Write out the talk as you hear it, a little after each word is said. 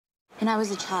When I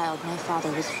was a child, my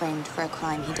father was framed for a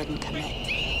crime he didn't commit.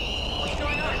 What's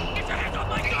going on? Get your hands off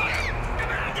my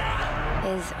daughter!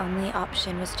 His only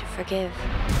option was to forgive.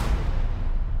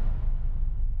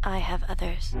 I have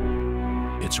others.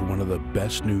 It's one of the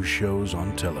best new shows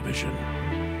on television.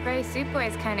 Gray Suit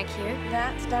Boy's kind of cute.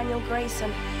 That's Daniel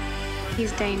Grayson.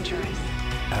 He's dangerous.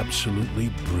 Absolutely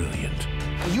brilliant.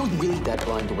 Are you really that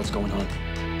blind to what's going on?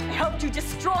 I helped you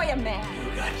destroy a man.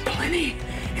 You got plenty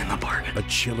in the bargain. A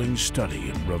chilling study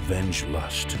in revenge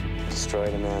lust.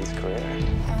 Destroyed a man's career.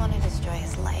 I want to destroy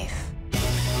his life.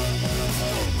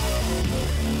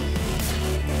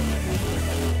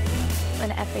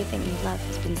 When everything you love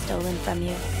has been stolen from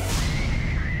you,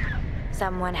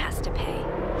 someone has to pay.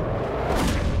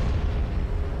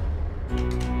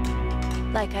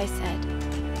 Like I said,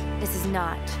 this is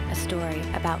not a story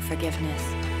about forgiveness.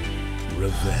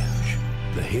 Revenge,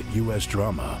 the hit U.S.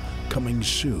 drama, coming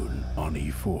soon on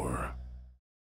E4.